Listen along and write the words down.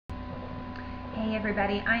Hey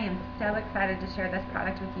everybody, I am so excited to share this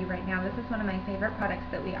product with you right now. This is one of my favorite products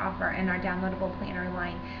that we offer in our downloadable planner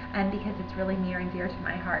line because it's really near and dear to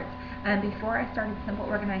my heart. Before I started Simple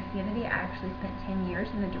Organized Sanity, I actually spent 10 years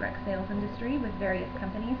in the direct sales industry with various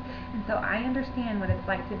companies, and so I understand what it's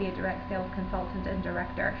like to be a direct sales consultant and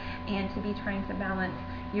director and to be trying to balance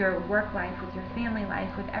your work life with your family life,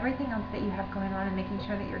 with everything else that you have going on, and making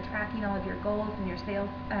sure that you're tracking all of your goals and your sales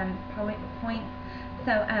points.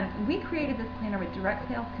 So we created this planner with direct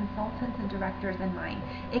sales consultants and directors in mind.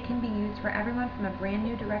 It can be used for everyone from a brand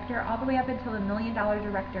new director all the way up until $1 million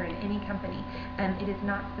director in any company. It is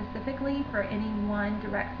not specifically for any one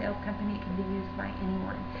direct sales company. It can be used by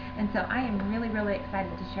anyone. And so I am really, really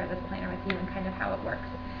excited to share this planner with you and kind of how it works.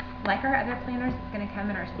 Like our other planners, it's going to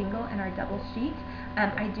come in our single and our double sheet.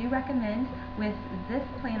 I do recommend with this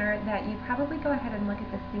planner that you probably go ahead and look at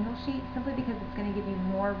the single sheet simply because it's going to give you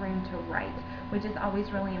more room to write, which is always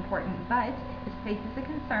really important. But if space is a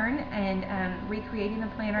concern and recreating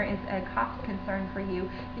the planner is a cost concern for you,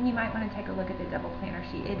 then you might want to take a look at the double planner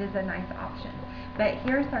sheet. It is a nice option. But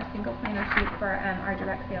here's our single planner sheet for our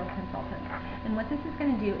direct sales consultants. And what this is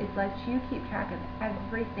going to do is let you keep track of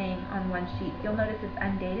everything on one sheet. You'll notice it's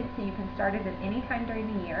undated, so you can start it at any time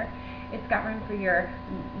during the year. It's got room for your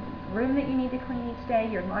room that you need to clean each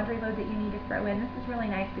day, your laundry load that you need to throw in. This is really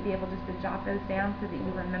nice to be able just to jot those down so that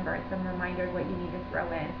you remember. It's some reminder of what you need to throw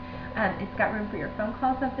in. It's got room for your phone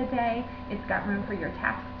calls of the day. It's got room for your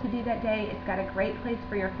tasks to do that day. It's got a great place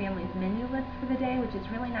for your family's menu list for the day, which is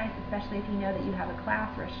really nice, especially if you know that you have a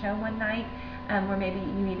class or a show one night where maybe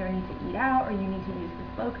you either need to eat out or you need to use the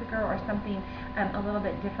slow cooker or something a little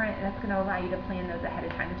bit different. That's going to allow you to plan those ahead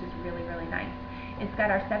of time, which is really, really nice. It's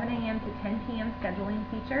got our 7 a.m. to 10 p.m. scheduling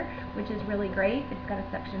feature, which is really great. It's got a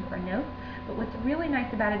section for notes, but what's really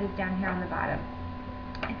nice about it is down here on the bottom.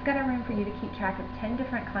 It's got a room for you to keep track of 10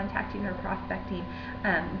 different contacting or prospecting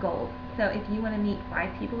goals. So if you want to meet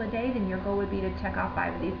 5 people a day, then your goal would be to check off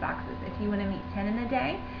 5 of these boxes. If you want to meet 10 in a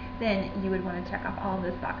day, then you would want to check off all of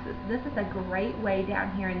those boxes. This is a great way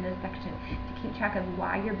down here in this section to keep track of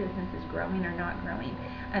why your business is growing or not growing.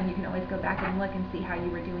 You can always go back and look and see how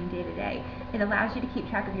you were doing day to day. It allows you to keep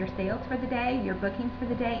track of your sales for the day, your bookings for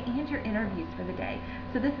the day, and your interviews for the day.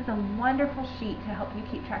 So this is a wonderful sheet to help you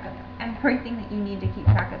keep track of everything that you need to keep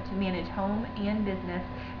track of to manage home and business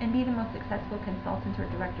and be the most successful consultant or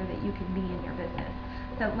director that you can be in your business.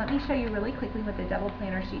 So let me show you really quickly what the double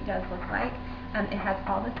planner sheet does look like. It has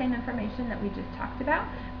all the same information that we just talked about,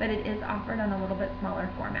 but it is offered on a little bit smaller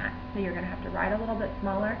format. So you're going to have to write a little bit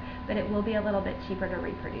smaller, but it will be a little bit cheaper to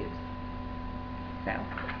reproduce. So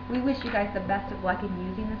we wish you guys the best of luck in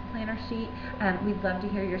using this planner sheet. We'd love to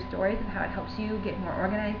hear your stories of how it helps you get more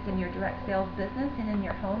organized in your direct sales business and in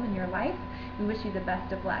your home and your life. We wish you the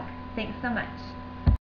best of luck. Thanks so much.